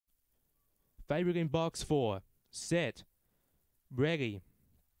Favourite in box 4. Set. Ready.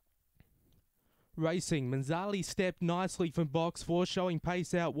 Racing. Manzali stepped nicely from box 4, showing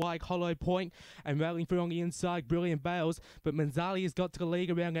pace out wide, Hollow Point, and rallying through on the inside, Brilliant Bales. But Manzali has got to the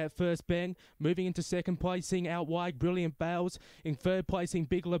lead around that first bend. Moving into second placing, out wide, Brilliant Bales. In third placing,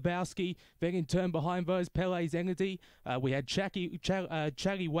 Big Lebowski. Then in turn behind those, Pele's Entity. We had Chatty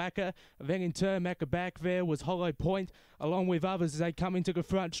Wacker. Then in turn at the back there was Hollow Point, along with others as they come into the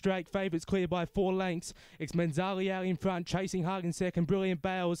front straight. Favourites clear by 4 lengths. It's Manzali out in front, chasing hard in second, Brilliant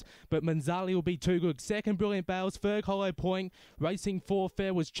Bales. But Manzali will be too good. Second, Brilliant Bales. Third, Hollow Point. Racing fourth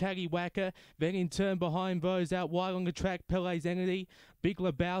there was Chatty Wacker. Then in turn behind those, out wide on the track, Pele's Entity, Big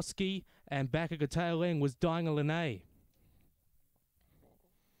Lebowski, and back at the tail end was Dying Lene.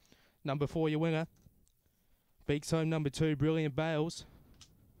 Number 4, your winner. Beaks home number 2, Brilliant Bales.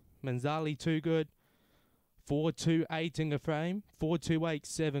 Manzali too good. 4-2-8 in the frame.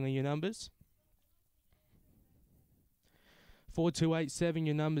 4-2-8-7 are your numbers. 4-2-8-7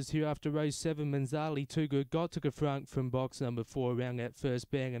 your numbers here after race 7. Manzali too good. Got to the front from box number 4 around that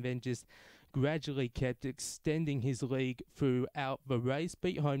first bang and then just gradually kept extending his lead throughout the race.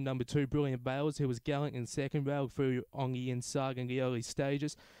 Beat home number 2, Brilliant Bales, who was gallant in second, railed through on the inside in the early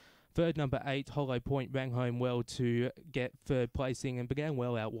stages. Third, number 8, Hollow Point, rang home well to get third placing and began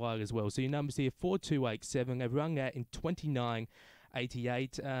well out wide as well. So your numbers here, 4-2-8-7. They've rung that in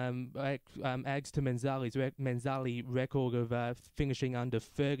 29.88. Adds to Manzali record of finishing under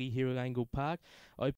 30 here at Angle Park.